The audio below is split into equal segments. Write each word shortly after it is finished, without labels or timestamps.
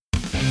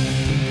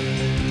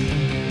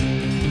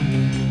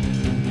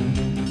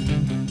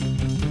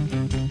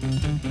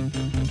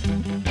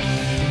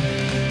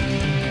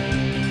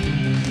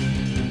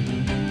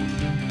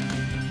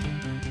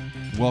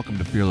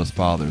Fearless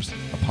Fathers,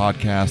 a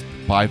podcast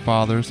by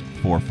fathers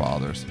for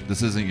fathers.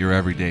 This isn't your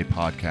everyday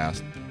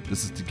podcast.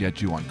 This is to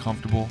get you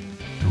uncomfortable,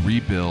 to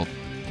rebuild,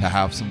 to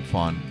have some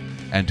fun,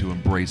 and to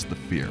embrace the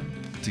fear.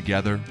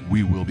 Together,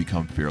 we will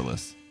become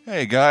fearless.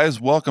 Hey guys,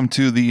 welcome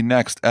to the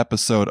next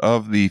episode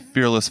of the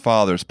Fearless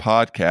Fathers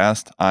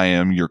podcast. I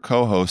am your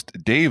co-host,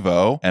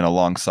 Davo, and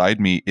alongside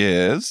me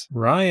is...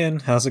 Ryan.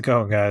 How's it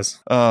going, guys?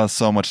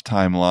 So much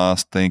time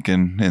lost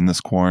thinking in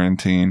this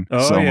quarantine.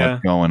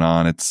 Much going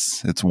on.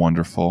 It's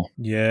wonderful.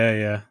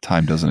 Yeah.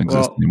 Time doesn't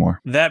exist anymore.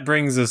 That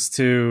brings us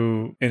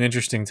to an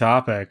interesting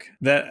topic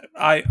that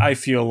I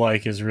feel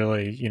like is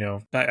really,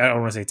 I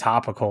don't want to say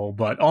topical,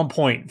 but on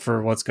point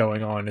for what's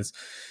going on. Is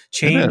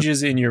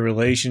changes in your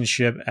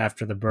relationship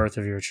after the birth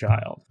of your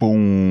child.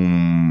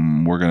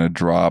 Boom. We're going to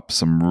drop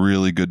some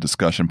really good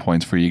discussion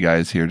points for you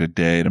guys here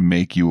today to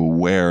make you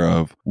aware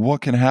of what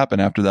can happen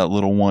after that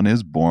little one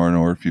is born,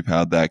 or if you've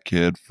had that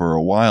kid for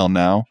a while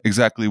now,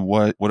 exactly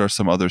what are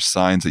some other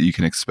signs that you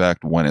can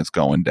expect when it's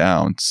going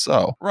down.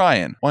 So,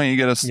 Ryan, why don't you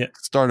get us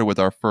started with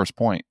our first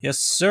point? Yes,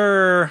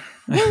 sir.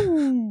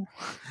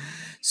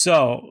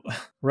 So,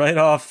 right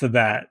off the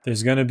bat,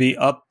 there's going to be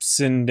ups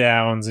and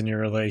downs in your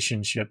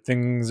relationship.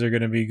 Things are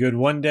going to be good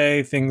one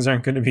day. Things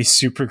aren't going to be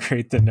super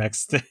great the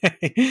next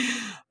day.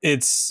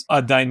 It's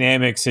a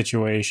dynamic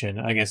situation,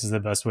 I guess is the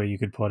best way you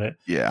could put it.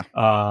 Yeah.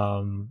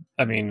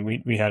 I mean,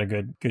 we had a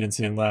good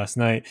incident last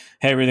night.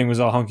 Hey, everything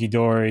was all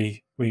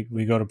hunky-dory.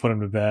 We go to put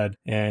him to bed,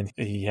 and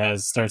he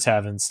starts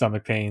having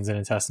stomach pains and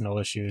intestinal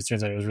issues.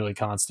 Turns out he was really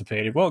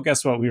constipated. Well,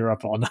 guess what? We were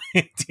up all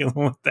night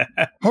dealing with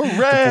that.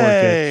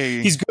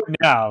 Hooray! He's good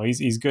now.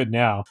 He's good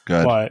now.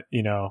 Good. But,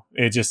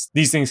 it just,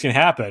 these things can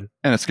happen.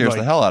 And it scares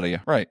the hell out of you.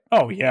 Right.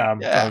 Oh, yeah.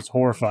 I was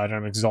horrified.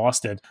 I'm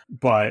exhausted.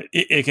 But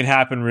it can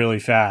happen really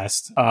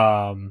fast.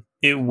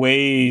 It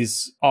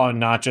weighs on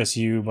not just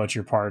you, but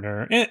your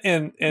partner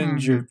and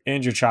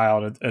your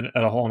child on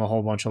a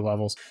whole bunch of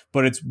levels.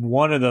 But it's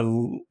one of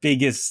the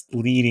biggest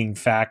leading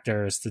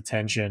factors to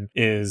tension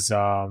is,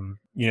 for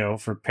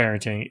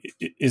parenting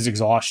is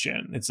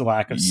exhaustion. It's a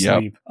lack of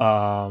sleep,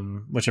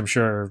 which I'm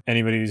sure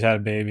anybody who's had a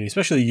baby,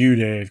 especially you,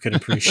 Dave, could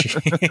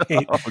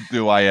appreciate. Oh,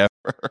 do I ever?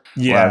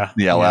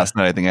 Last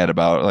night I think I had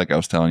I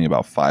was telling you,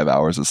 about 5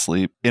 hours of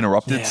sleep,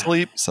 interrupted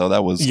sleep. So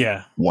that was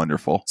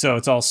wonderful. So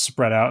it's all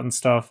spread out and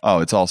stuff. Oh,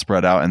 it's all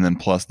spread out. And then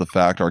plus the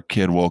fact our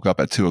kid woke up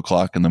at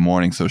 2:00 in the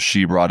morning. So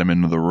she brought him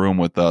into the room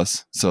with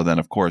us. So then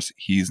of course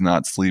he's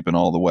not sleeping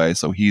all the way.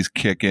 So he's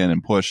kicking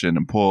and pushing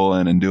and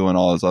pulling and doing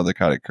all this other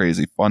kind of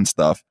crazy fun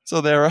stuff.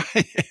 So there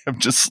I am,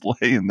 just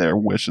laying there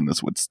wishing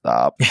this would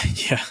stop.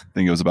 Yeah. I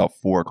think it was about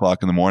 4:00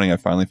 in the morning. I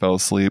finally fell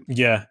asleep.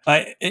 Yeah.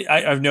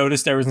 I've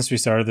noticed ever since we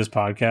started this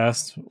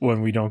podcast,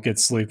 when we don't get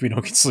sleep on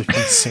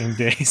the same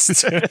days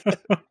too.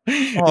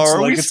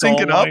 Are we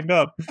syncing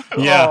up?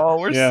 Yeah. Oh,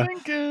 we're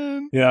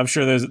syncing. Yeah, I'm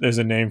sure there's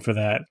a name for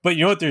that. But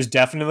you know what there's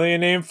definitely a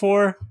name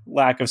for?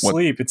 Lack of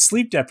sleep. It's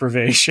sleep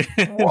deprivation.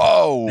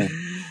 Whoa.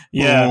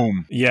 Yeah.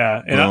 Boom.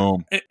 Yeah.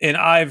 And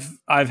I've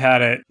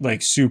had it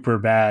like super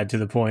bad to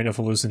the point of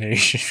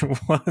hallucination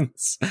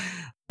once.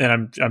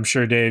 And I'm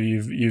sure, Dave,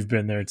 you've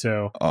been there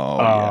too.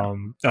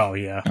 Oh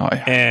yeah.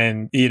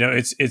 And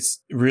it's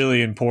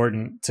really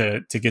important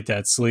to get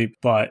that sleep.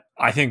 But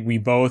I think we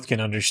both can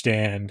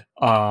understand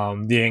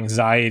the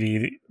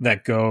anxiety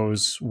that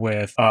goes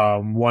with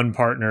one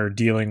partner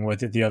dealing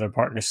with it, the other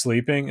partner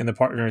sleeping, and the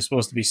partner is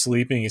supposed to be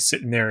sleeping is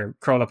sitting there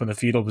curled up in the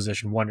fetal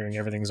position, wondering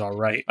everything's all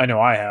right. I know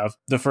I have.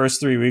 The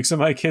first 3 weeks of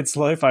my kid's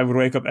life, I would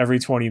wake up every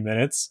 20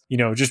 minutes,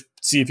 just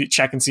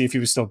check and see if he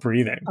was still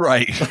breathing.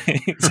 Right.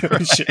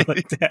 Shit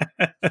like that.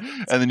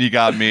 And then you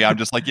got me. I'm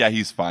just like, yeah,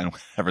 he's fine.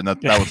 Whatever. And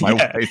that was my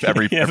wife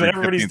every but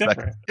everybody's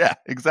different. Yeah,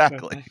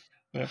 exactly.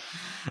 Yeah.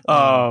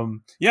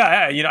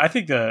 I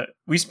think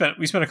we spent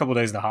a couple of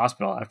days in the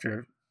hospital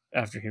after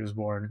he was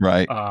born.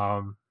 Right.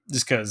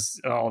 Just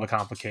because all the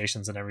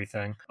complications and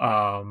everything.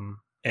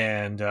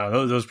 And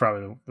those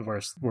probably the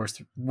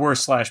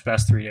worst /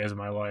 best 3 days of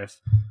my life.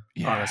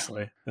 Yeah.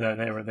 Honestly,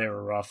 they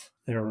were rough.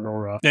 They were real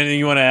rough. Anything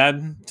you want to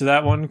add to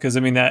that one? Because I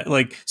mean, that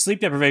sleep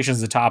deprivation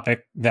is a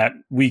topic that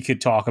we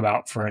could talk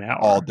about for an hour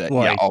all day.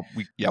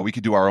 We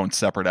could do our own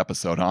separate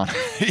episode on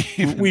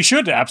it. We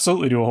should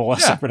absolutely do a whole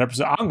separate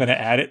episode. I'm going to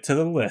add it to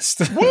the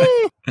list.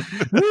 Woo!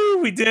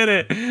 Woo! We did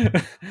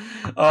it.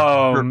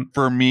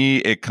 For me,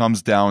 it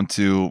comes down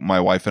to my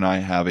wife and I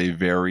have a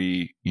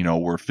very,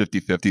 we're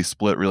 50-50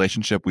 split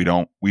relationship. We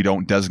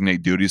don't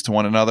designate duties to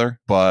one another,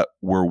 but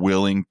we're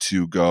willing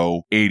to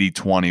go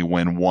 80-20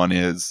 when one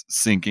is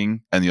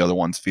sinking and the other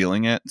one's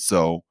feeling it.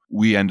 So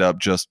we end up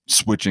just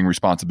switching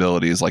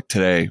responsibilities. Like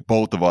today,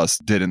 both of us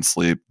didn't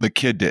sleep. The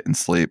kid didn't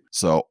sleep.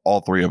 So all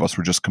three of us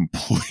were just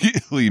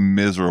completely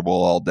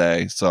miserable all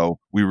day. So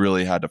we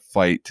really had to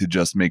fight to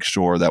just make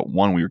sure that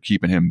one, we were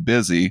keeping him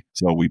busy.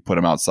 So we put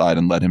him outside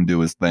and let him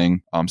do his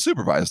thing.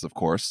 Supervised, of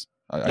course.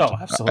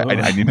 Absolutely.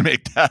 I need to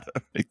make that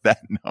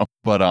no.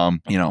 But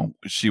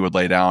she would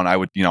lay down.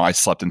 I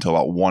slept until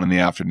about 1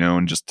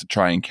 PM just to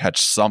try and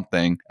catch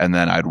something, and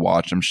then I'd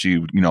watch him. She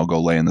would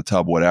go lay in the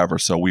tub, whatever.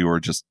 So we were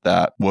just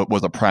that. What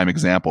was a prime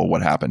example of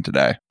what happened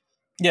today?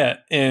 Yeah,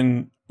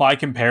 and by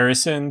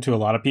comparison to a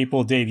lot of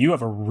people, Dave, you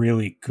have a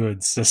really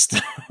good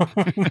system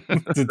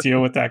to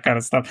deal with that kind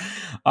of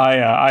stuff.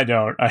 I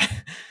don't.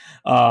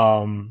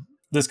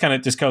 This kind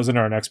of just goes into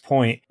our next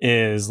point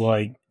is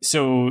like,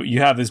 so you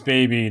have this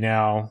baby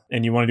now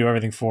and you want to do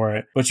everything for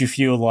it, but you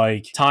feel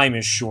like time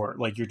is short,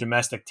 like your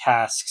domestic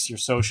tasks, you're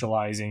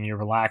socializing, you're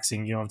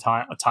relaxing, you don't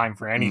have time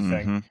for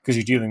anything because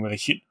you're dealing with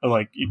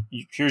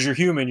here's your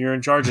human, you're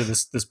in charge of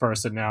this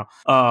person now.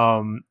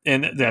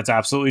 And that's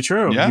absolutely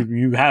true. Yeah.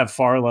 You have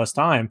far less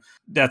time.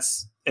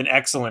 That's an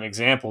excellent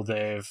example,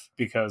 Dave,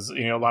 because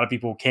a lot of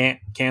people can't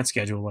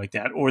schedule like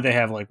that, or they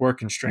have like work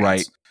constraints.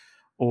 Right.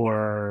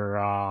 Or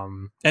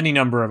any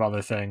number of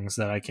other things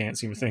that I can't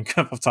seem to think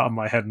of off the top of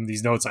my head, and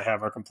these notes I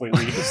have are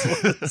completely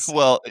useless.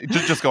 Well,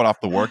 just going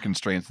off the work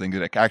constraints thing,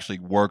 it actually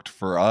worked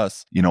for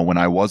us. When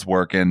I was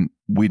working,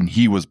 when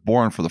he was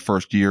born for the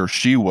first year,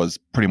 she was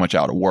pretty much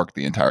out of work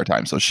the entire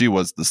time. So she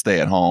was the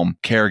stay-at-home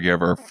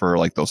caregiver for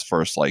like those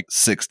first like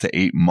 6 to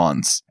 8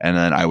 months. And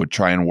then I would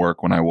try and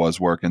work when I was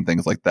working,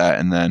 things like that.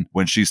 And then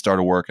when she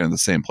started working at the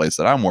same place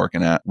that I'm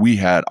working at, we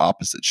had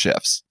opposite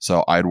shifts.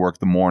 So I'd work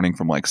the morning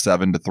from like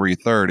 7 to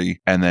 3:30,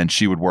 and then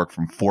she would work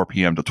from 4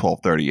 p.m. to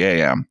 12:30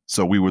 a.m.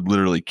 So we would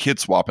literally kid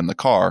swap in the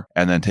car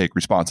and then take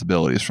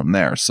responsibilities from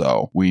there.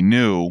 So we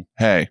knew,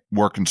 hey,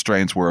 work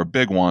constraints were a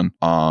big one.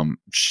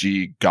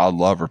 She, God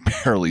love her,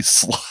 barely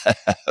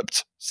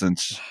slept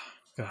since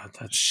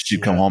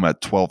she'd come home at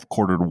 12,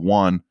 quarter to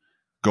 1,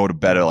 go to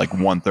bed at like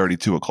 1:30,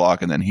 2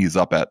 o'clock, and then he's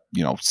up at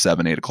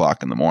 7, 8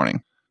 o'clock in the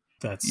morning.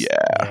 That's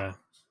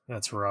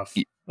rough.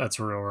 That's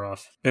real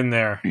rough. Been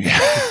there. Yeah.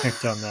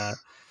 Done that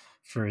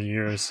for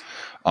years.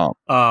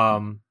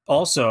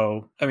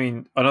 Also, I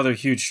mean, another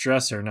huge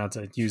stressor, not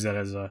to use that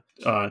as a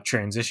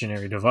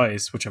transitionary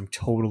device, which I'm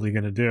totally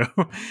going to do,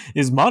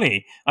 is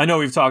money. I know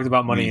we've talked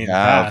about money in the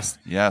past.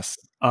 Yes.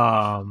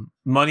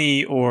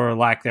 Money or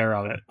lack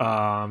thereof.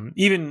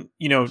 Even,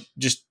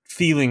 just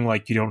feeling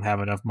like you don't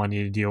have enough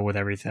money to deal with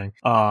everything.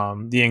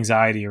 The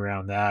anxiety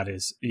around that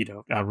is,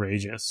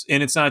 outrageous.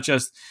 And it's not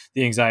just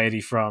the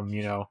anxiety from,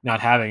 not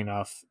having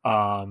enough,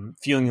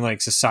 feeling like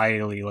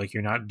societally, like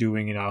you're not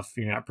doing enough,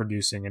 you're not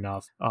producing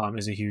enough,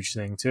 is a huge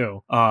thing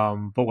too.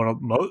 But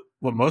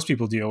what most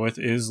people deal with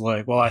is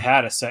like, well, I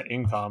had a set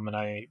income and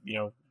I,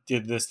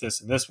 did this,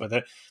 and this with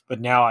it, but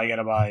now I got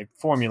to buy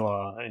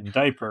formula and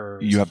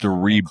diapers. You have to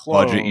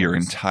re-budget your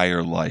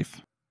entire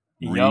life.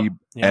 Yep.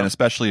 And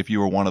especially if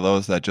you were one of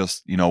those that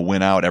just,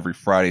 went out every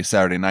Friday,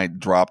 Saturday night,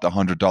 dropped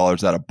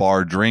 $100 at a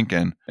bar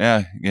drinking.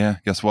 Yeah.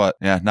 Guess what?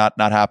 Yeah. Not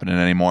happening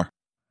anymore.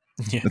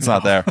 Yeah, it's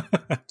not there.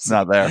 It's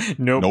not there.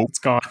 Nope. It's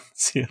gone.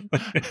 See you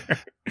later.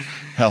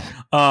 Hell.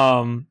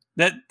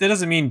 That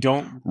doesn't mean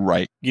don't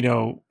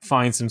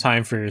find some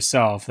time for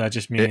yourself. That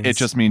just means it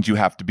just means you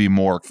have to be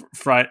more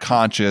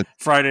conscious.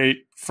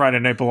 Friday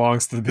night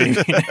belongs to the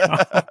baby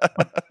now.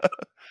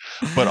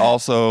 But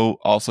also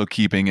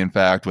keeping, in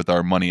fact, with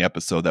our money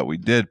episode that we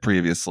did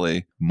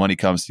previously, money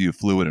comes to you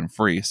fluid and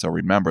free. So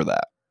remember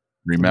that.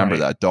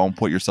 That. Don't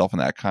put yourself in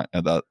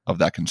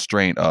that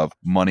constraint of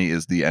money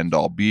is the end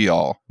all be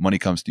all. Money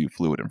comes to you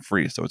fluid and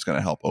free. So it's going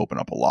to help open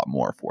up a lot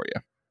more for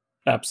you.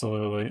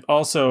 Absolutely.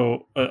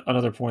 Also,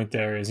 another point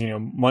there is,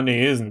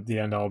 money isn't the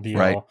end all be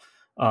all.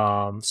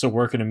 So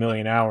working 1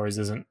 million hours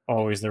isn't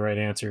always the right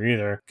answer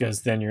either,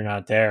 because then you're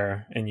not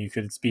there and you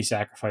could be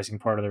sacrificing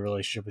part of the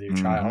relationship with your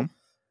child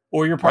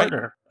or your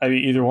partner. Right. I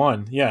mean, either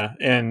one. Yeah.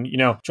 And,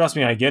 trust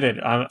me, I get it.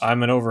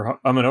 I'm an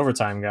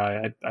overtime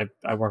guy.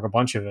 I work a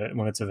bunch of it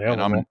when it's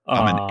available. And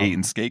I'm an 8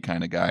 and skate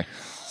kind of guy.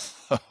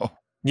 So,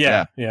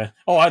 yeah.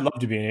 Oh, I'd love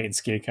to be an 8 and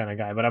skate kind of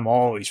guy, but I'm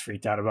always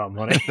freaked out about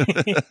money.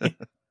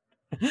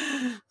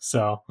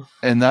 So,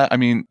 and that, I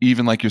mean,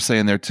 even like you're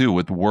saying there too,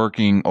 with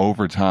working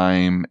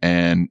overtime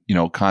and,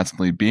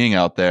 constantly being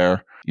out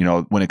there,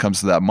 when it comes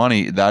to that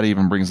money, that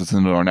even brings us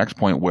into our next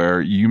point where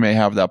you may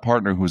have that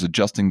partner who's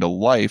adjusting to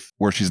life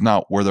where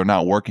they're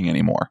not working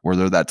anymore, where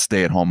they're that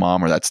stay-at-home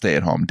mom or that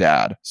stay-at-home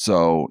dad.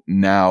 So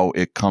now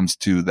it comes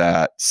to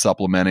that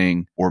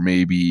supplementing or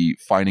maybe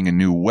finding a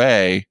new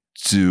way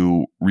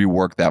to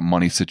rework that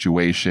money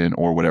situation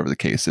or whatever the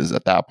case is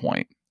at that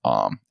point.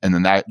 And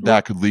then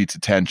that could lead to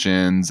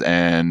tensions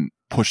and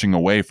pushing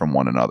away from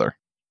one another.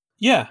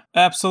 Yeah,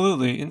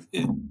 absolutely.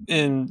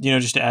 And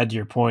just to add to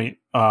your point,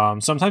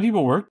 sometimes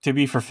people work to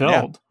be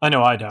fulfilled. Yeah. I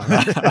know I don't.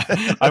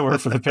 I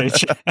work for the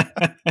paycheck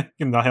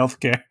in the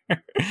healthcare.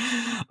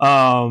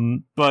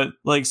 But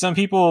like some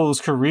people's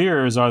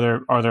careers are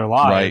their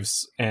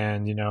lives,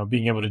 and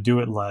being able to do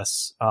it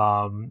less.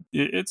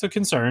 It's a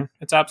concern.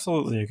 It's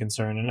absolutely a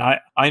concern. And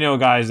I know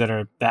guys that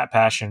are that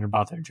passionate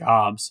about their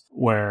jobs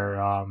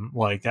where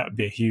like that would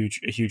be a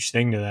huge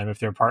thing to them if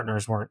their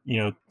partners weren't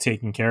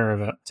taking care of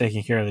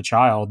the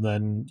child.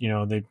 Then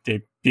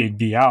they'd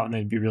be out and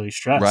they'd be really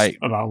stressed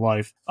about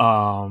life.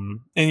 And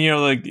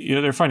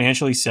they're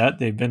financially set.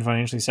 They've been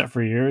financially set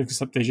for years,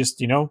 except they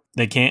just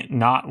they can't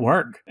not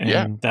work,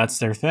 and that's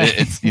their thing.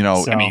 It's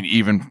I mean,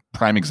 even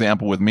prime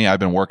example with me. I've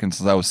been working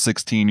since I was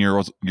 16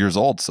 years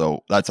old.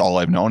 So that's all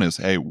I've known is,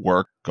 hey,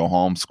 work, go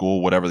home,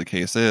 school, whatever the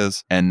case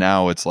is. And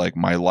now it's like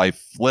my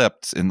life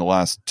flipped in the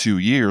last 2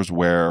 years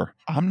where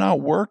I'm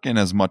not working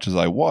as much as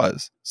I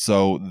was.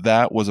 So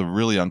that was a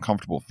really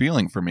uncomfortable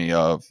feeling for me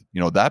of,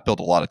 that built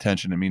a lot of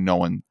tension in me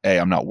knowing, hey,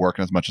 I'm not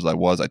working as much as I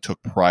was. I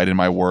took pride in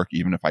my work.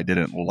 Even if I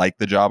didn't like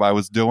the job I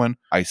was doing,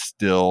 I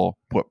still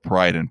put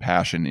pride and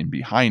passion in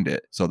behind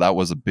it. So that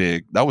was a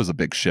big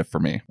shift for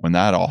me when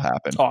that all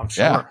happened. Oh, I'm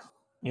sure.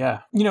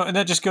 Yeah. And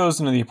that just goes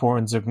into the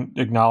importance of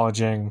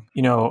acknowledging,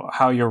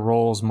 how your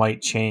roles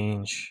might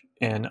change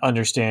and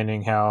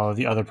understanding how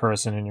the other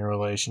person in your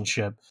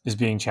relationship is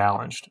being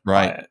challenged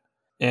by it.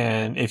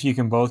 And if you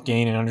can both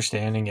gain an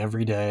understanding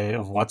every day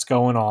of what's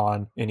going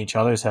on in each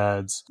other's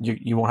heads,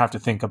 you won't have to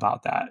think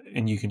about that.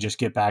 And you can just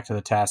get back to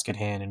the task at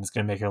hand, and it's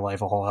going to make your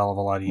life a whole hell of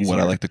a lot easier.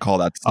 What I like to call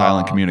that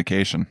silent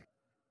communication.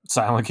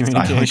 Silent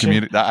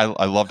communication. I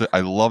loved it. I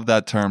love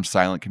that term,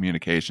 silent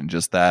communication.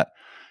 Just that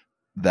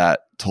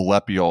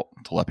telepathic.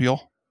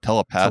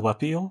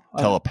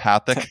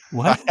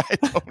 What? I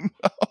don't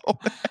know.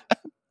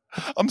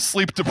 I'm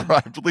sleep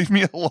deprived. Leave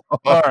me alone.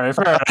 All right,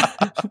 fair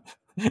enough.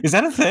 Is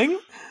that a thing?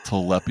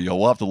 Telepio.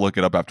 We'll have to look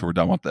it up after we're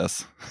done with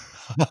this.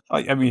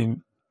 I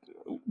mean,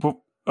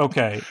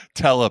 okay.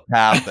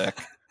 Telepathic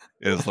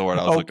is the word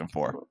I was looking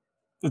for.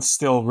 It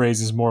still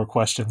raises more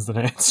questions than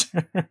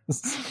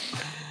answers.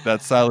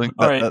 That's silent.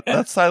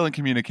 That's silent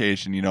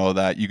communication.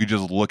 That you could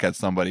just look at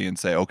somebody and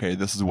say, "Okay,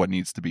 this is what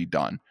needs to be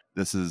done.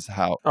 This is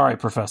how." All right,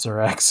 Professor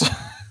X.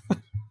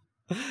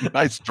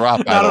 Nice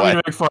drop. By I don't the way.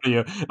 mean to make fun of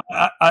you.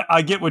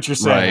 I get what you're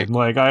saying.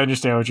 Right. Like, I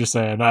understand what you're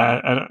saying.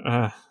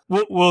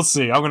 We'll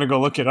see. I'm going to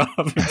go look it up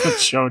and put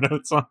show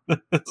notes on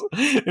this.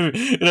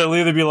 It'll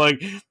either be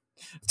like,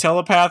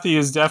 telepathy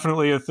is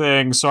definitely a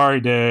thing. Sorry,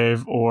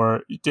 Dave.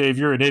 Or, Dave,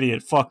 you're an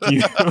idiot. Fuck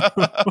you.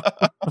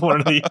 One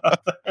or the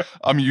other.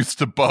 I'm used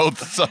to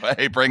both, so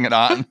hey, bring it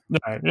on.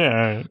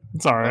 Yeah,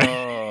 it's all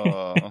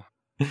right.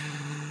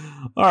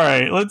 All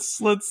right,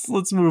 let's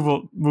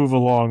move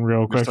along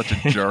real quick. You're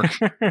such a jerk.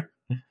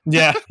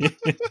 Yeah.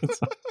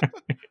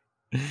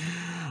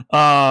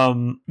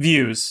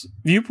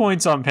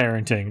 Viewpoints on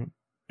parenting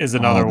is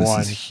another one.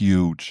 This is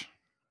huge.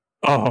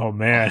 Oh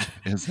man,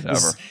 is it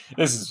ever?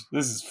 This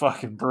is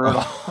fucking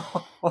brutal.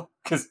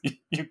 Because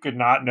you could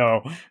not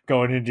know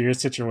going into your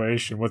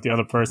situation what the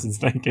other person's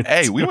thinking.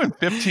 Hey, we went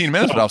 15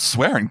 minutes without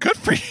swearing. Good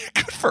for you.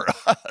 Good for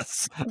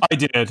us. I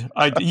did.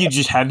 You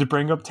just had to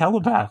bring up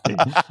telepathy.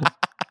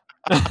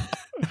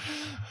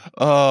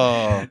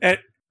 And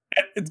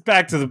it's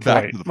back to the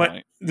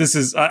point. This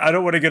is I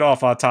don't want to get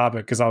off on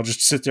topic because I'll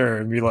just sit there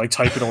and be like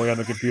typing away on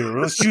the computer.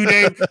 Let's shoot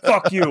Dave.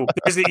 Fuck you.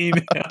 There's the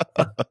email.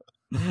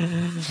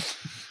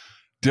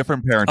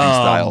 Different parenting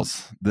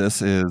styles.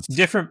 This is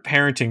different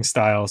parenting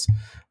styles.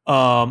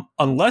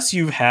 Unless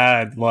you've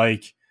had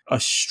like a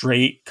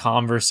straight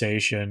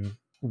conversation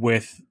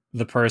with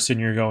the person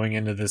you're going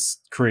into this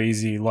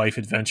crazy life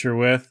adventure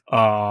with,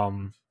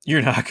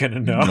 you're not going to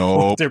know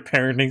what their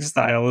parenting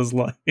style is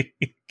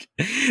like.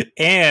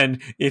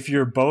 And if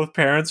you're both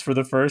parents for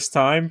the first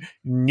time,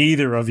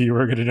 neither of you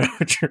are going to know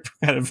what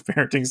kind of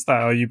parenting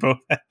style you both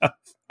have.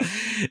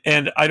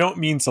 And I don't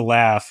mean to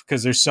laugh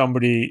because there's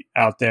somebody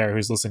out there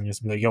who's listening to this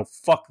and be like, yo,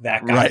 fuck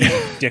that guy,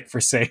 dick for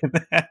saying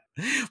that.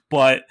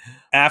 But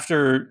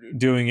after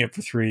doing it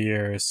for 3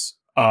 years,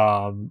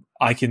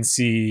 I can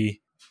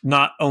see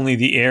not only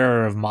the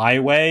error of my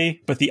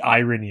way, but the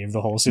irony of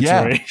the whole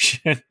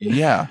situation.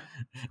 Yeah.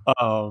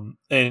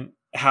 And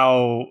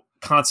how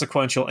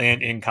consequential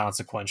and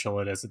inconsequential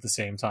it is at the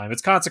same time.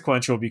 It's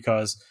consequential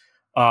because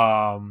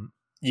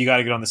you got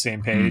to get on the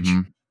same page.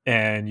 Mm-hmm.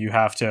 And you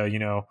have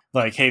to,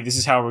 like, hey, this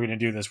is how we're going to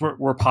do this.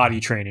 We're potty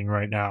training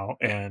right now,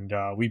 and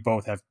we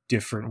both have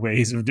different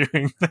ways of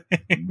doing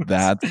things.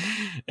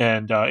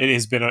 And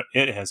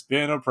it has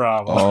been a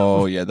problem.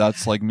 Oh yeah,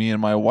 that's like me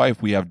and my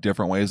wife. We have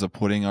different ways of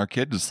putting our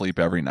kid to sleep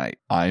every night.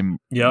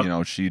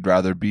 She'd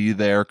rather be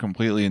there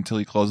completely until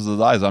he closes his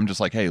eyes. I'm just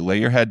like, hey, lay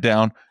your head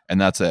down,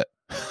 and that's it.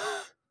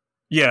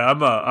 Yeah,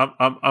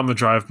 I'm a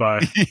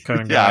drive-by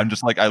kind of guy. Yeah, I'm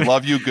just like, I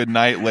love you. Good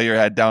night. Lay your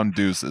head down.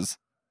 Deuces.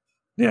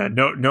 Yeah,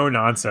 no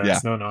nonsense. Yeah.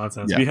 No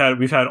nonsense. Yeah.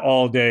 We've had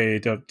all day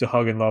to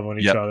hug and love on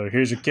each other.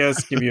 Here's your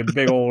kiss. Give me a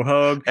big old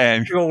hug.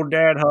 And big old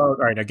dad hug. All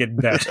right, now get in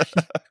bed.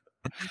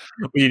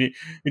 You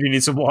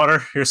need some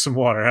water? Here's some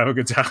water. Have a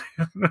good time.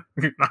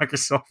 Knock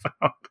yourself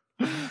out.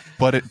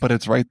 But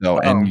it's right though,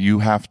 and you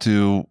have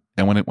to.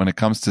 And when it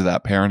comes to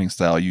that parenting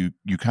style, you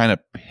kind of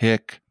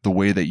pick the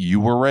way that you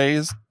were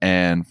raised,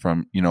 and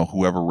from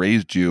whoever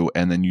raised you,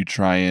 and then you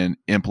try and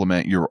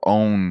implement your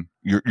own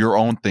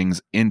things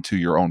into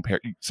your own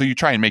so you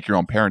try and make your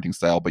own parenting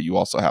style, but you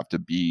also have to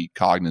be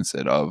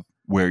cognizant of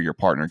where your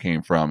partner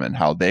came from and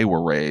how they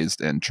were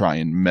raised, and try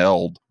and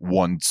meld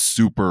one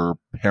super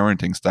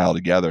parenting style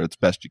together as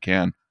best you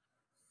can.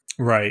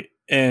 Right.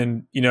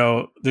 And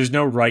there's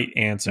no right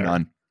answer.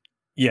 None.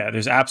 Yeah,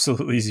 there's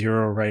absolutely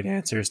zero right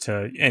answers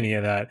to any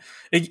of that.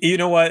 You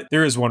know what?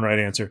 There is one right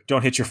answer.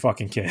 Don't hit your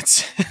fucking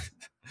kids.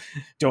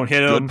 Don't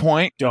hit them. Good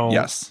point. Don't.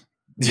 Yes.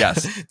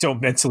 Yes.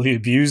 Don't mentally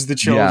abuse the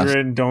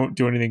children. Yes. Don't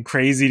do anything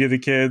crazy to the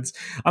kids.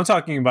 I'm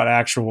talking about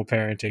actual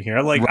parenting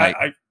here. Like,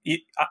 right.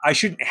 I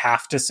shouldn't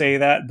have to say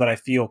that, but I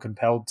feel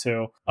compelled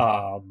to,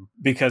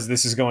 because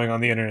this is going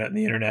on the internet, and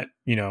the internet,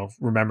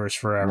 remembers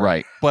forever.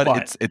 Right. But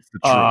it's the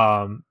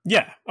truth.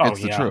 Yeah. Oh,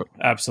 it's the truth.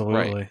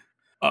 Absolutely.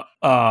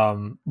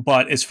 Right.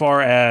 But as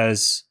far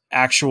as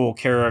actual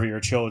care of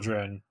your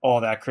children, all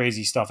that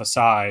crazy stuff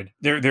aside,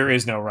 there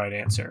is no right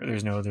answer.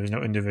 There's no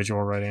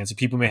individual right answer.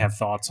 People may have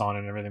thoughts on it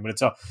and everything,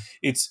 but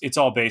it's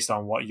all based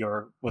on what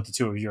the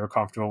two of you are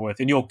comfortable with,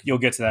 and you'll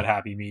get to that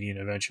happy median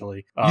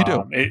eventually. You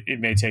do. It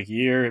may take a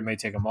year, it may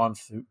take a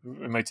month,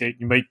 it might take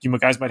you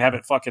guys might have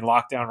it fucking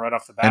locked down right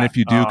off the bat. And if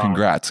you do,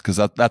 congrats, because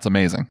that's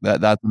amazing.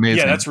 That's amazing.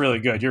 Yeah, that's really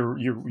good. You're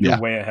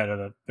way ahead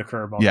of the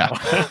curve on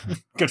that one.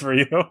 Good for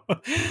you.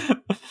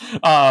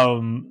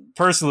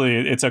 Personally,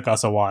 it took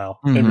us a while.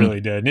 Mm-hmm. It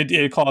really did.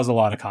 It caused a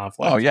lot of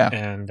conflict. Oh yeah,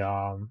 and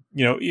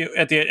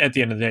at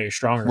the end of the day, you're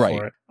stronger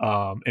for it.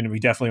 And we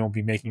definitely won't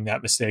be making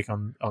that mistake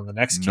on the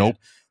next kid. Nope.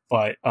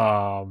 But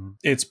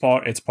it's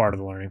part of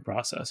the learning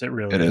process. It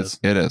really is.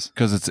 It is,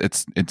 because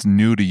it's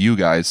new to you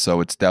guys,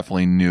 so it's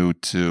definitely new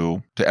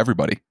to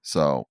everybody.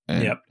 So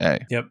yep.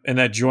 And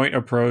that joint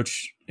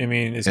approach,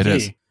 is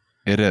key.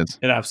 It is.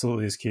 It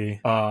absolutely is key.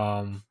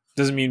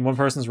 Doesn't mean one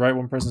person's right,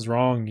 one person's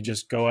wrong. You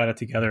just go at it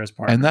together as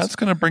partners. And that's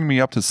going to bring me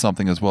up to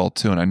something as well,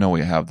 too. And I know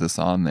we have this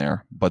on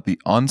there, but the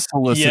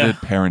unsolicited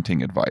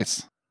parenting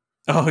advice.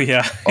 Oh,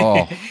 yeah.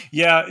 Oh.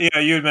 yeah.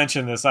 You had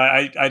mentioned this.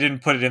 I didn't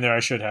put it in there. I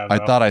should have. I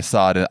thought I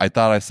saw it. I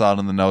thought I saw it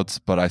in the notes,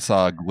 but I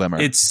saw a glimmer.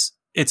 It's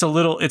a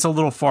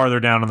little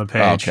farther down on the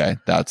page. Okay,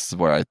 that's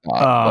where I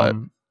thought.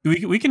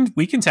 We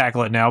can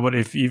tackle it now, but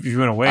if you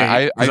want to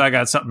wait, because I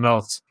got something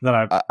else that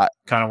I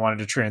kind of wanted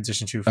to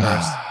transition to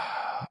first.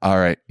 All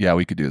right. Yeah,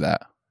 we could do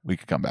that. We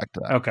could come back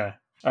to that. Okay.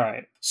 All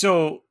right.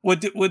 So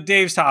with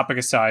Dave's topic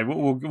aside,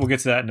 we'll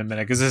get to that in a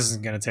minute, because this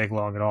isn't going to take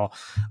long at all.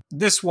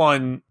 This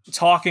one,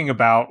 talking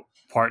about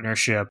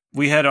partnership,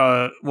 we had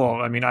I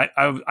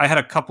had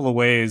a couple of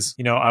ways,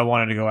 I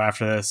wanted to go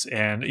after this.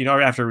 And,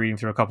 after reading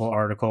through a couple of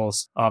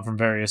articles from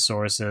various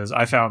sources,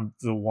 I found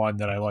the one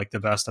that I like the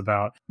best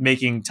about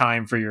making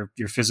time for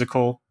your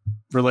physical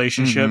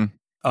relationship.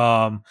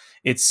 Mm-hmm.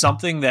 It's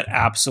something that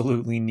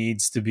absolutely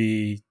needs to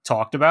be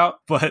talked about,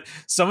 but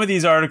some of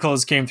these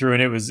articles came through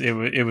and it was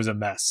a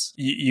mess.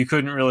 You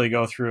couldn't really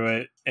go through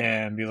it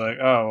and be like,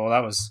 oh, well,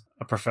 that was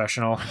a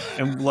professional.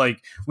 And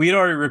like, we had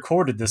already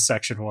recorded this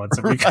section once,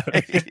 and we could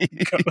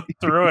go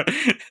through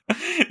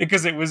it,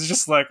 because it was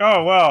just like,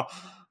 oh, well,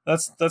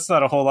 that's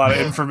not a whole lot of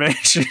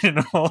information and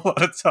a whole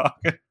lot of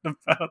talking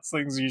about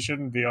things you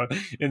shouldn't be on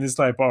in this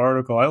type of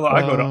article.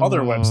 I go to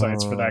other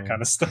websites for that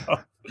kind of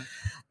stuff.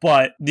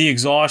 But the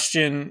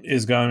exhaustion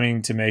is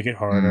going to make it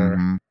harder.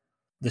 Mm-hmm.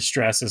 The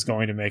stress is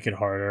going to make it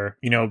harder.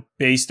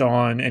 Based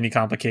on any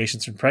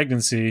complications from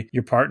pregnancy,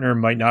 your partner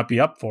might not be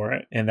up for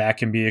it. And that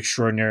can be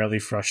extraordinarily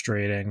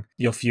frustrating.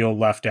 You'll feel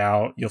left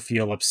out. You'll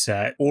feel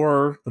upset.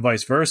 Or the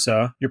vice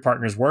versa, your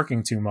partner's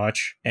working too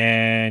much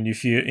and you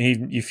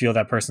feel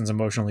that person's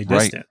emotionally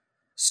distant. Right.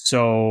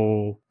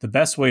 So the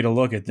best way to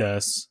look at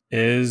this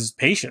is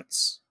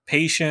patience.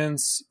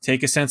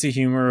 Take a sense of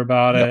humor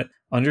about it.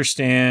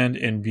 Understand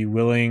and be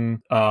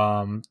willing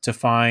to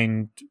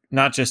find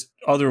not just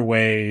other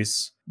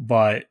ways,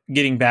 but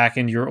getting back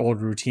into your old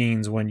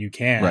routines when you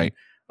can, right,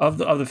 of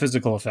the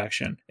physical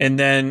affection. And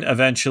then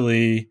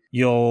eventually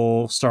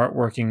you'll start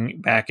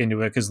working back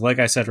into it, because like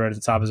I said right at the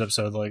top of this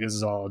episode, like, this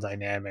is all a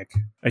dynamic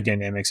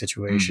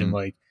situation. Mm-hmm.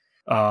 Like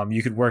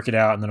you could work it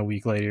out and then a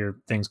week later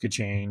things could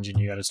change and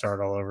you got to start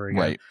all over again.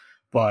 Right.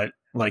 But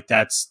like,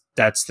 that's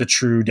the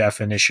true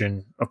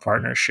definition of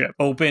partnership.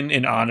 Open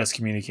and honest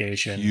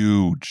communication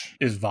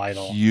is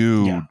vital.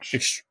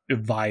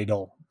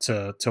 Vital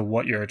to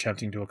what you're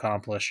attempting to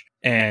accomplish.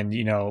 And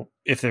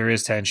if there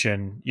is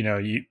tension,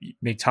 you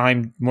make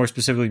time, more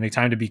specifically, make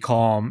time to be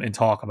calm and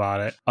talk about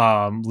it.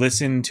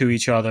 Listen to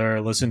each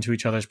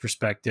other's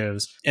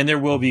perspectives, and there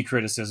will be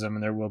criticism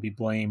and there will be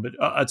blame, but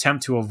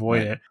attempt to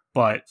avoid it,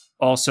 but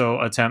also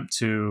attempt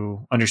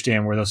to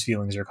understand where those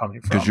feelings are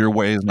coming from, because your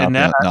way is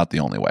not the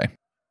only way.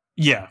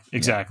 Yeah,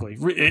 exactly.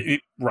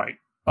 Right.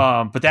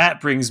 But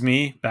that brings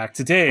me back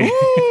to Dave.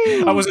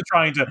 I wasn't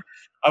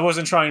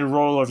trying to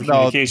roll over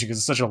communication, because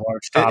it's such a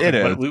large topic.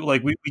 But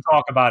we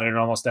talk about it in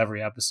almost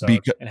every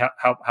episode, and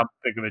how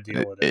big of a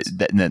deal it is.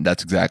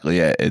 That's exactly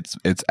it.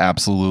 It's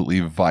absolutely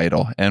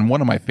vital, and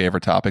one of my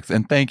favorite topics.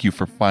 And thank you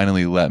for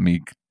finally letting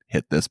me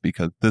hit this,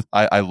 because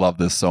I love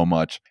this so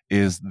much,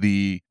 is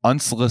the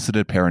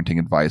unsolicited parenting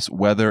advice,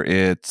 whether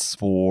it's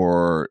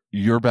for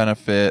your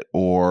benefit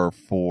or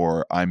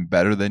for I'm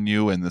better than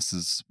you and this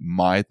is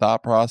my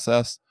thought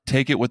process.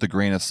 Take it with a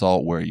grain of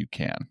salt where you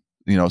can.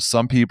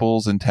 Some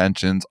people's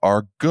intentions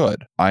are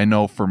good. I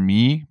know for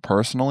me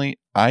personally,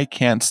 I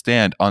can't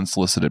stand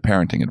unsolicited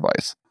parenting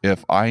advice.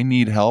 If I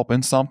need help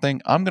in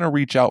something, I'm going to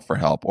reach out for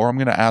help, or I'm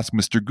going to ask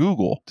Mr.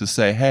 Google to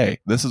say, hey,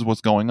 this is what's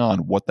going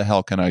on. What the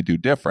hell can I do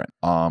different?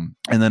 And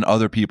then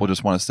other people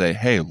just want to say,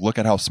 hey, look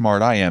at how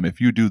smart I am.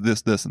 If you do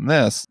this, this, and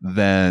this,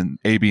 then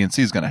A, B, and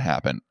C is going to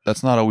happen.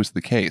 That's not always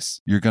the case.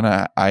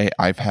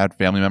 I've had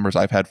family members,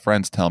 I've had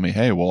friends tell me,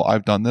 hey, well,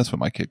 I've done this with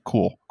my kid.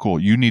 Cool.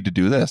 You need to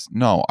do this.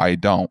 No, I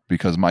don't,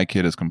 because my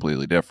kid is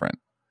completely different.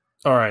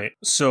 All right.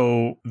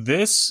 So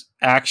this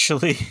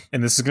actually,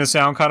 and this is going to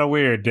sound kind of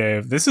weird,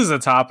 Dave. This is a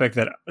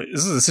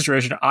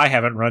situation I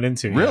haven't run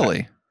into.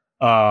 Really?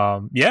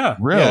 Yeah.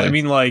 Really? Yeah. I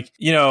mean, like,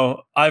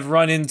 I've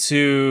run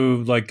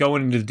into like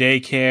going into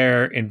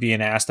daycare and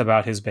being asked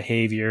about his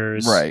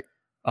behaviors. Right.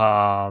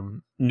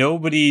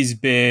 Nobody's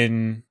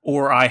been,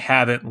 or I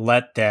haven't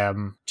let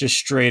them just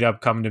straight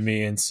up come to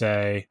me and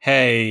say,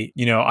 hey,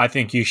 I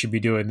think you should be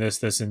doing this,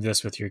 this, and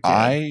this with your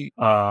kid.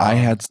 I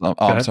had some,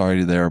 I'm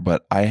sorry there,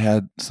 but I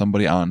had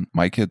somebody on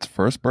my kid's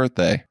first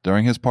birthday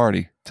during his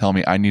party tell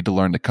me I need to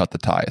learn to cut the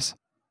ties.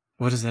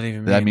 What does that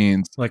even mean? That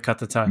means like cut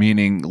the tie.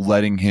 Meaning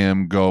letting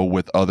him go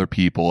with other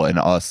people and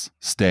us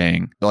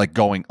staying,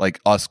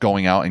 us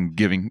going out and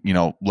giving,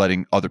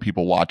 letting other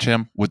people watch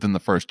him within the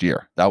first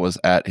year. That was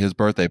at his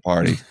birthday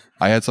party.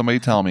 I had somebody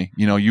tell me,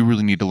 you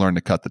really need to learn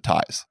to cut the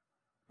ties.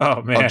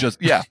 Oh man.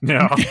 Yeah.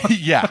 No.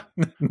 Yeah.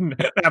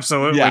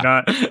 Absolutely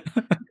not.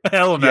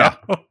 Hell no.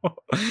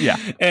 Yeah.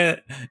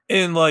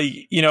 And like,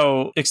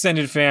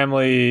 extended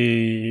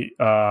family,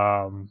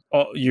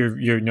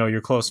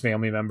 your close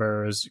family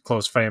members,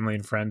 close family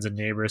and friends and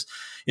neighbors,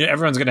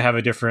 everyone's going to have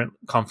a different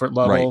comfort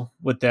level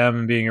with them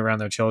and being around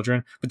their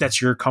children, but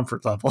that's your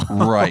comfort level.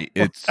 Right.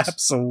 It's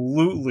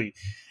absolutely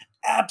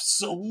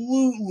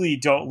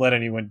don't let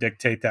anyone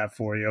dictate that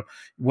for you.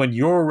 When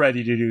you're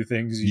ready to do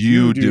things,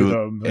 you do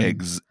them.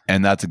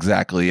 And that's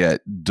exactly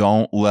it.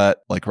 Don't let,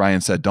 like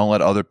Ryan said, don't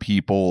let other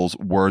people's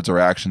words or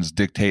actions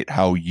dictate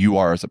how you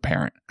are as a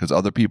parent. Because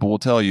other people will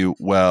tell you,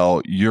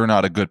 well, you're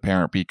not a good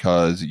parent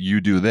because you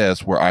do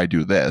this where I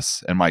do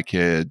this. And my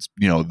kids,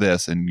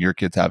 this, and your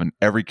kids haven't.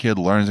 Every kid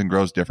learns and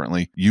grows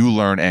differently. You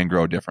learn and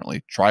grow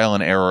differently. Trial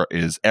and error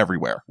is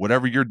everywhere.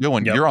 Whatever you're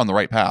doing, you're on the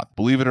right path.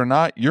 Believe it or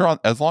not,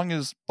 as long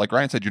as, like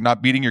Ryan said, you're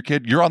not beating your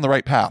kid, you're on the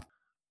right path.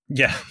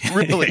 Yeah,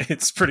 really,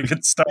 it's a pretty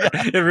good start.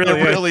 Yeah, it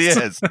really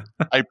is.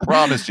 I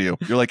promise you,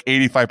 you're like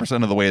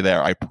 85% of the way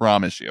there. I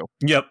promise you.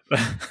 Yep.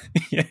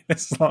 Yeah,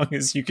 as long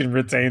as you can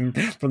retain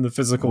from the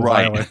physical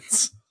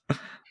violence.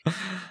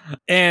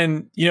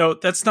 And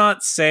that's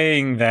not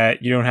saying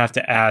that you don't have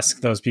to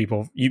ask those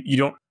people. You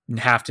don't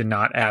have to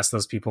not ask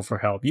those people for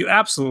help. You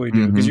absolutely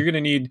do, because you're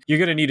gonna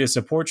need a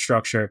support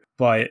structure.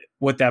 But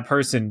what that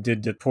person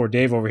did to poor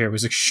Dave over here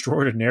was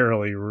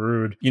extraordinarily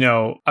rude.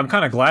 I'm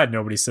kind of glad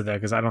nobody said that,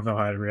 because I don't know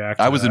how to react.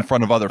 I was in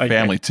front of other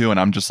family too, and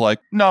I'm just like,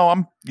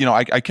 no,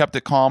 I kept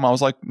it calm. I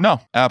was like, no,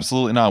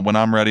 absolutely not. When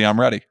I'm ready, I'm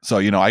ready. So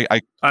I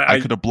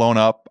could have blown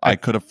up. I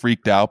could have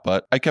freaked out,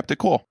 but I kept it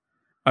cool.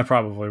 I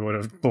probably would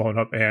have blown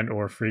up and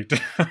or freaked.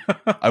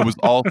 I was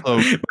also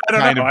I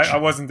don't know. I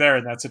wasn't there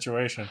in that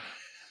situation.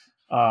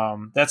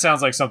 That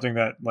sounds like something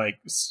that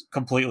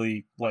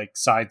completely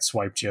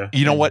sideswiped you.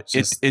 You know what?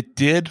 It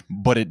did,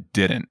 but it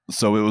didn't.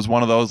 So it was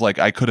one of those,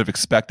 I could have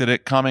expected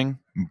it coming,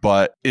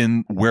 but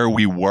in where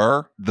we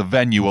were, the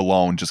venue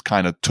alone just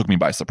kind of took me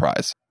by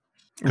surprise.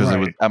 Because it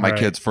was at my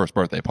kid's first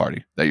birthday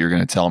party that you're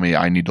going to tell me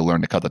I need to learn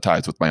to cut the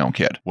ties with my own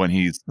kid when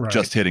he's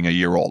just hitting a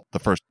year old, the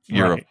first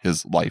year of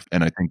his life.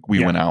 And I think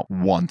we went out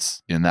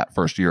once in that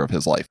first year of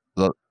his life.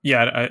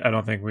 Yeah, I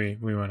don't think we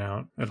went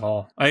out at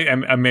all. I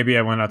maybe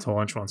I went out to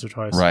lunch once or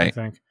twice. Right. I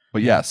think.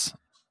 But yes.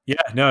 Yeah,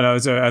 no. I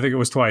think it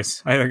was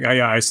twice.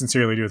 I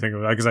sincerely do think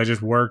of it, because I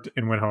just worked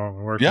and went home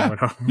and worked and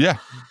went home. Yeah,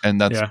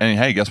 and and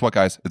hey, guess what,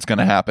 guys? It's going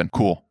to happen.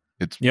 Cool.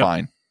 It's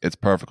fine. It's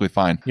perfectly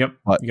fine. Yep.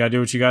 But you gotta do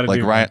what you gotta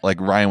do.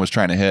 Like Ryan was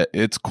trying to hit.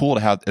 It's good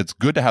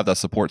to have that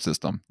support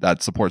system.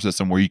 That support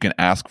system where you can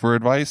ask for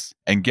advice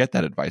and get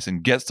that advice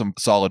and get some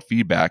solid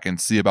feedback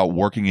and see about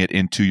working it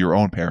into your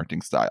own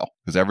parenting style.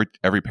 Because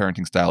every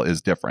parenting style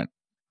is different.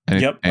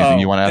 Anything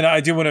you want to add? And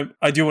I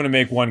do want to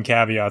make one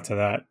caveat to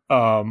that.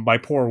 My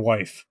poor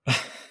wife.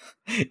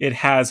 It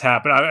has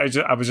happened.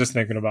 I was just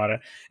thinking about it,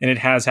 and it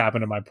has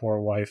happened to my poor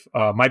wife.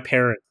 My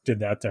parents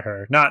did that to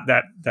her. Not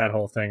that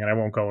whole thing, and I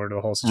won't go into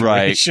the whole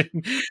situation.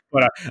 Right.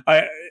 But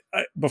I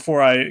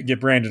before I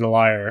get branded a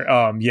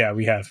liar,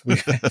 we have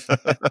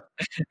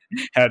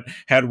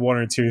had one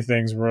or two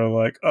things where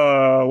like,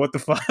 what the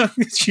fuck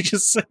did you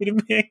just say to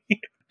me?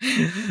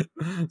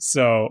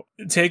 So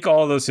take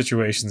all those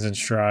situations in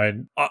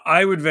stride.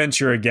 I would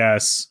venture a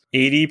guess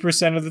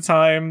 80% of the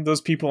time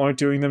those people aren't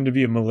doing them to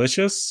be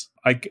malicious.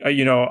 I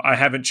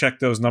haven't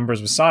checked those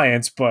numbers with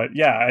science, but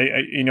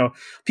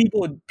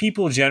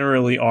people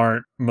generally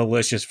aren't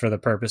malicious for the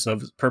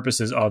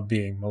purposes of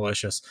being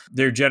malicious.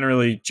 They're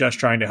generally just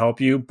trying to help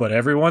you, but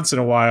every once in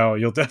a while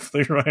you'll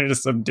definitely run into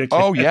some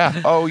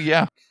dickhead. Oh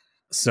yeah.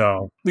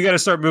 So we got to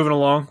start moving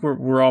along.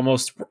 We're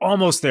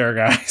almost there,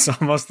 guys.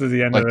 Almost to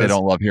the end of this. They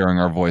don't love hearing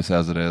our voice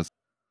as it is.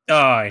 Oh,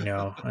 I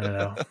know.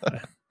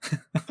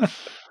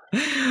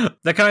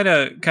 That kind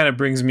of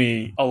brings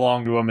me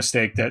along to a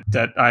mistake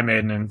that I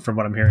made, and from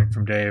what I'm hearing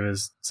from Dave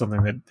is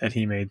something that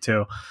he made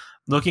too.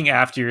 Looking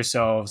after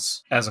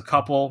yourselves as a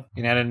couple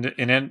and as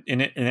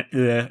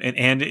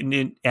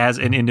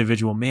an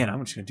individual. Man,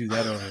 I'm just going to do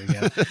that over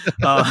again.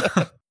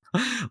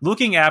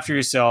 Looking after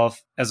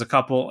yourself as a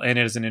couple and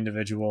as an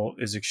individual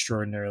is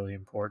extraordinarily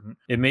important.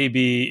 It may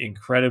be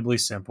incredibly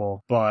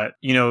simple, but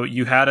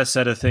you had a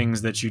set of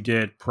things that you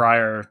did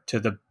prior to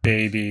the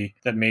baby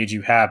that made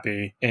you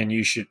happy, and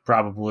you should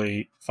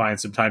probably find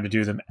some time to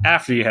do them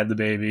after you had the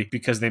baby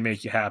because they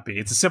make you happy.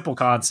 It's a simple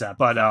concept,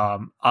 but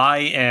I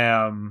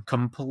am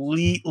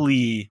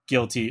completely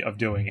guilty of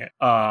doing it.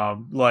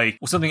 Like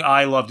something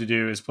I love to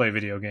do is play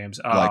video games.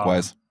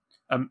 Likewise.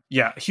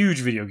 Yeah, huge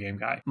video game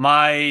guy.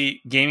 My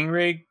gaming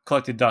rig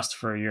collected dust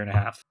for a year and a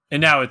half, and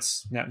now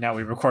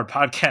we record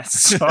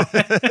podcasts. So.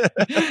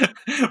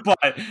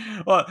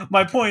 But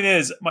my point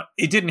is,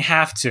 it didn't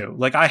have to.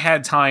 Like I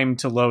had time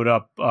to load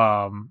up,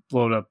 Call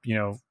of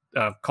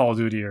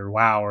Duty or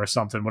WoW or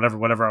something,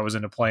 whatever I was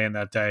into playing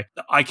that day.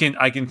 I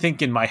can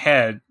think in my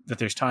head that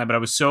there's time, but I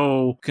was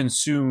so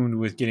consumed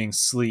with getting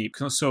sleep,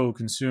 so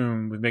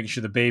consumed with making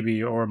sure the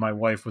baby or my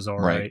wife was all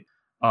right.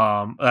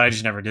 I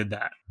just never did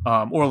that.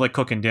 Or like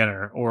cooking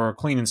dinner or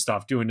cleaning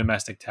stuff, doing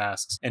domestic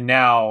tasks. And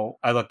now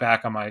I look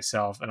back on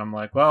myself and I'm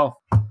like,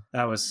 well,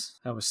 that was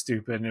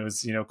stupid. And it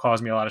was,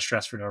 caused me a lot of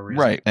stress for no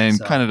reason. Right. And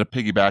kind of to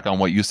piggyback on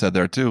what you said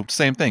there too,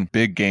 same thing,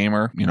 big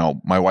gamer,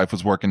 my wife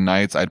was working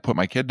nights. I'd put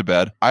my kid to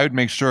bed. I would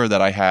make sure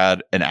that I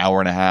had an hour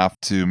and a half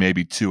to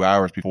maybe 2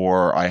 hours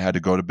before I had to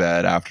go to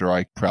bed after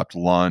I prepped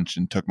lunch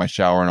and took my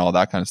shower and all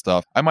that kind of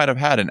stuff. I might have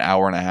had an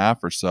hour and a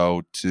half or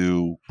so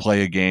to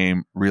play a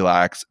game,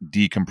 relax,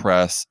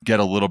 decompress, get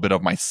a little bit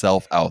of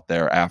myself out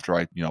there after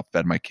I,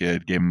 fed my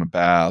kid, gave him a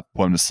bath,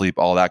 put him to sleep,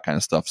 all that kind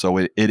of stuff. So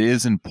it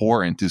is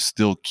important to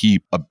still keep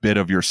a bit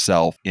of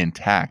yourself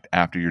intact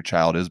after your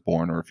child is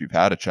born, or if you've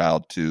had a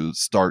child, to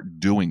start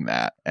doing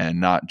that and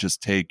not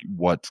just take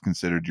what's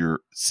considered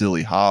your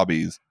silly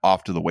hobbies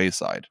off to the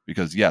wayside.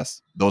 Because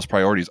yes, those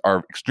priorities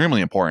are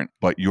extremely important,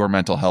 but your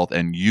mental health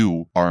and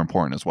you are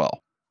important as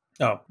well.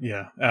 Oh,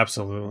 yeah,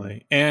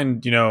 absolutely.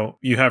 And,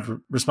 you have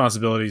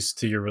responsibilities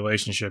to your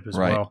relationship as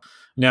well.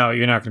 Now,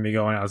 you're not going to be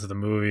going out to the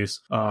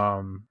movies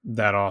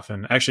that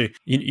often. Actually,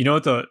 you know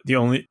what?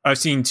 I've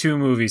seen 2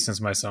 movies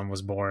since my son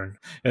was born.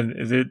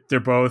 And they're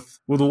both,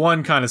 well, the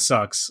one kind of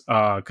sucks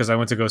because I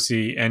went to go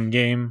see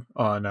Endgame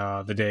on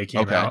the day it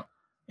came out.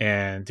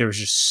 And there was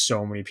just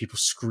so many people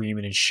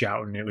screaming and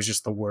shouting. It was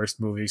just the worst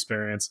movie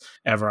experience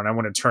ever. And I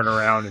want to turn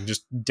around and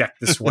just deck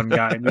this one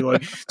guy and be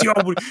like, do you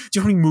know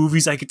how many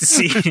movies I get to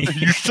see?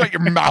 You shut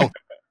your mouth,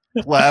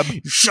 pleb.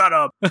 Shut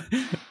up.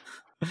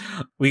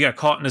 We got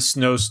caught in a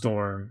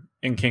snowstorm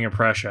in King of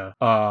Prussia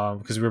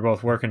because we were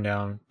both working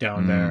down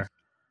there.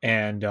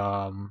 And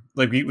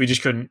we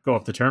just couldn't go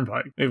up the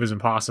turnpike. It was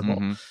impossible.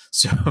 Mm-hmm.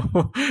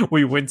 So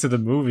we went to the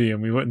movie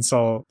and we went and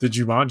saw the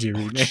Jumanji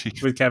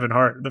remake with Kevin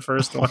Hart, the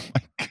first one.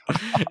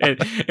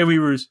 And we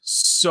were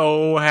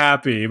so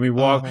happy. And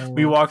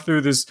we walked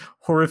through this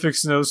horrific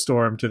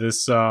snowstorm to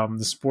this the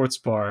sports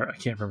bar. I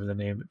can't remember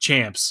the name.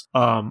 Champs.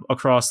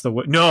 Across the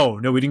no,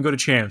 we didn't go to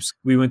Champs.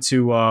 We went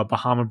to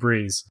Bahama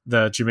Breeze,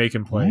 the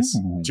Jamaican place,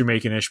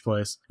 Jamaican-ish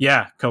place.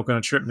 Yeah,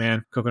 coconut shrimp,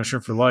 man, coconut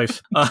shrimp for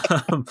life.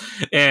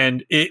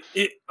 And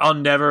I'll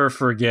never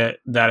forget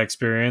that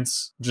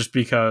experience just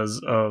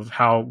because of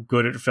how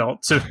good it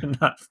felt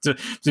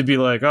to be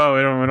like, oh,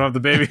 we don't have the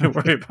baby to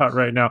worry about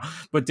right now.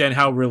 But then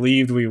how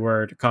relieved we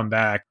were to come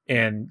back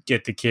and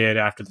get the kid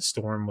after the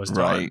storm was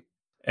done. Right.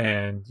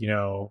 And,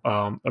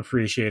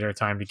 appreciate our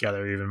time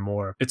together even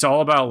more. It's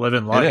all about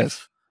living life. It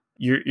is.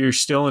 You're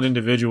still an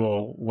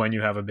individual when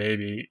you have a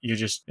baby. You're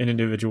just an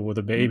individual with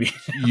a baby.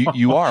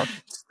 You are.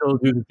 Still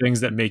do the things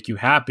that make you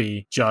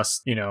happy.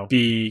 Just,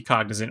 be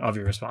cognizant of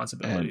your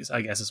responsibilities,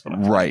 I guess is what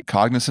I'm saying. Right.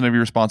 Cognizant of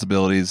your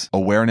responsibilities,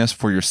 awareness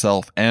for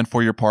yourself and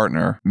for your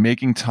partner.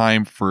 Making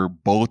time for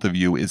both of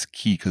you is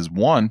key because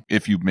one,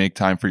 if you make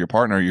time for your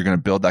partner, you're going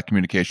to build that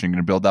communication, you're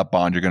going to build that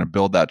bond, you're going to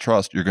build that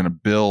trust, you're going to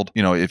build,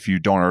 if you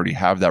don't already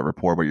have that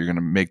rapport, but you're going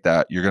to make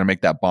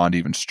that bond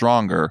even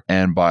stronger.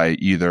 And by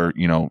either,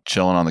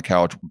 chilling on the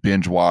couch,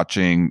 binge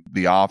watching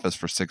The Office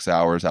for 6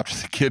 hours after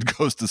the kid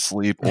goes to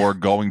sleep, or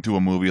going to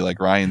a movie like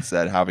Ryan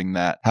said, having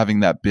that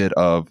bit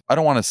of, I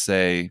don't want to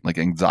say like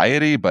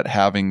anxiety, but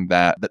having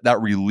that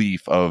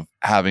relief of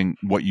having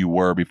what you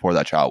were before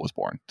that child was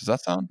born. Does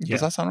that sound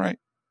right?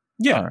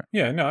 Yeah. Right.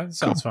 Yeah. No, it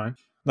sounds fine.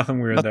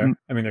 Nothing weird there.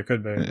 I mean, there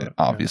could be. But,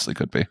 obviously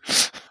could be.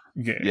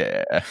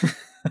 Yeah.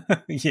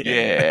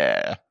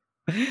 Yeah.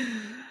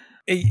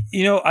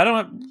 You know, I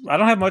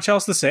don't have much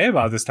else to say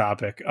about this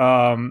topic.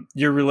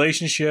 Your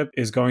relationship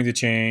is going to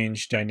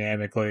change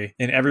dynamically,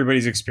 and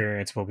everybody's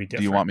experience will be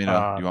different. Do you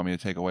want me to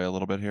take away a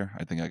little bit here?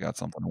 I think I got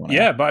something.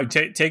 But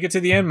take it to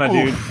the end, my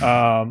dude.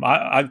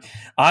 I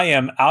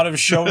am out of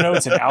show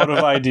notes and out of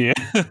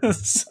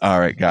ideas. All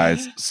right,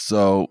 guys.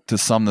 So to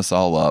sum this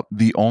all up,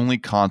 the only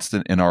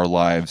constant in our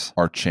lives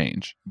are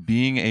change.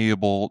 Being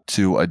able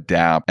to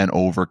adapt and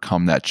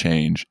overcome that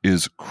change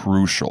is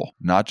crucial,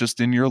 not just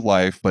in your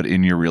life, but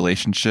in your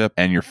relationship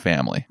and your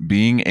family.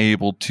 Being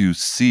able to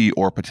see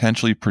or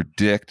potentially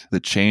predict the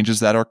changes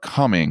that are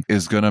coming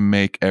is going to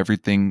make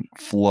everything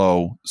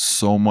flow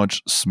so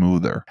much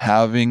smoother.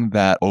 Having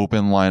that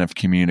open line of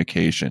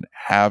communication,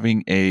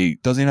 having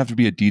doesn't even have to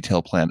be a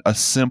detailed plan, a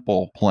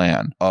simple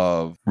plan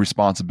of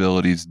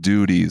responsibilities,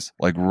 duties,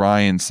 like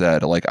Ryan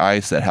said, like I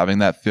said, having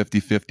that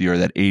 50-50 or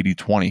that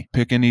 80-20,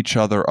 picking each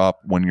other up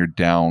when you're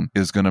down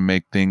is going to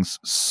make things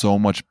so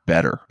much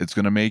better. It's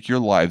going to make your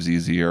lives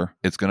easier.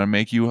 It's going to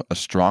make you a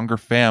stronger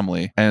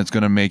family, and it's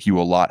going to make you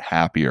a lot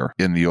happier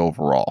in the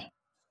overall.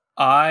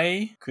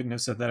 I couldn't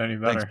have said that any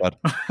better. Thanks, bud.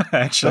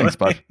 Actually. Thanks,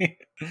 bud.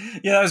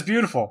 Yeah, that was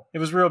beautiful. It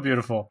was real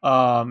beautiful.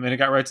 And it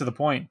got right to the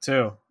point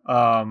too.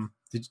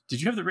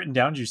 Did you have that written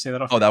down? Did you say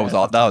that off? Oh, that was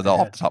all off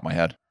the top of my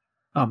head.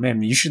 Oh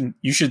man, you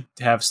should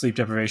have sleep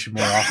deprivation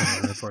more often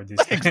when we record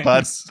these things. Thanks,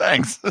 bud.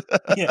 Thanks.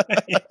 Yeah.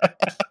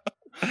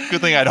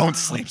 Good thing I don't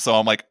sleep, so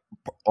I'm like,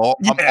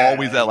 I'm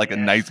always at like a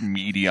nice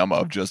medium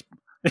of just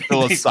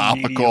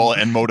philosophical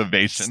and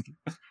motivation.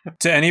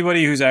 To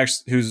anybody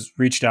who's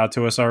reached out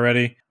to us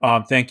already,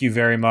 thank you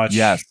very much.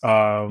 Yes.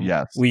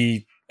 Yes.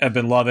 We have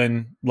been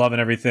loving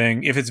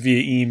everything. If it's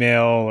via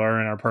email or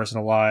in our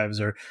personal lives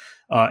or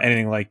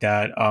anything like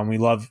that, we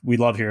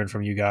love hearing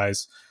from you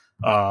guys.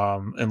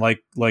 And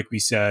like we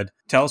said,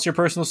 tell us your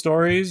personal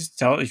stories.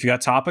 If you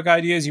got topic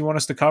ideas you want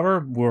us to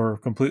cover, we're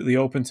completely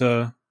open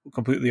to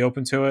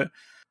it.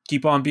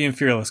 Keep on being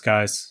fearless,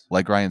 guys.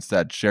 Like Ryan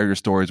said, share your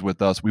stories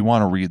with us. We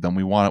want to read them.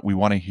 We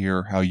want to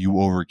hear how you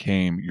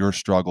overcame your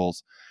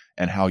struggles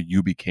and how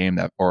you became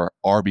that or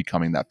are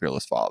becoming that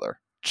fearless father.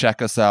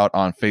 Check us out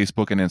on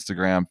Facebook and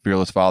Instagram,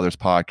 Fearless Fathers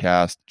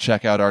Podcast.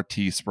 Check out our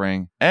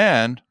Teespring,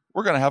 and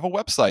we're going to have a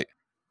website.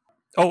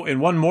 Oh,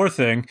 and one more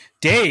thing.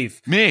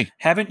 Dave. Me.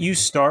 Haven't you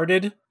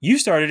started? You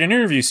started an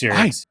interview series.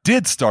 I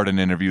did start an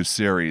interview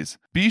series.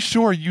 Be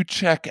sure you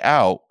check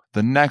out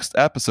the next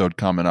episode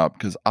coming up,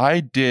 because I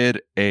did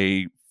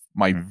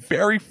my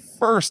very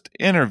first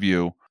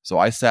interview. So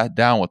I sat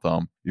down with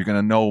them. You're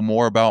going to know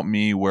more about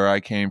me, where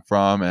I came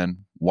from, and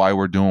why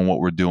we're doing what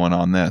we're doing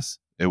on this.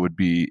 It would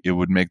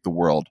make the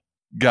world.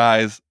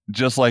 Guys,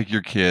 just like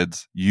your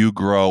kids, you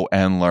grow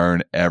and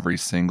learn every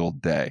single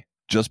day.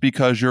 Just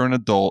because you're an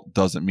adult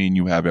doesn't mean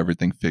you have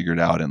everything figured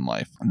out in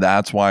life.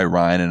 That's why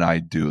Ryan and I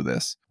do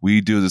this.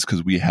 We do this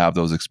because we have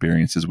those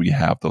experiences. We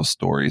have those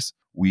stories.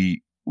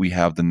 We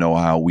have the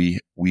know-how. We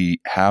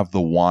have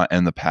the want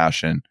and the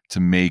passion to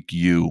make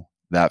you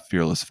that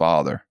fearless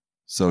father.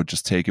 So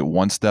just take it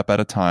one step at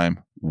a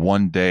time,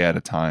 one day at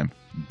a time.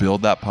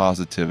 Build that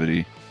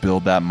positivity,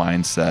 build that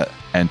mindset,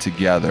 and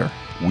together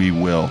we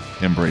will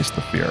embrace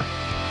the fear.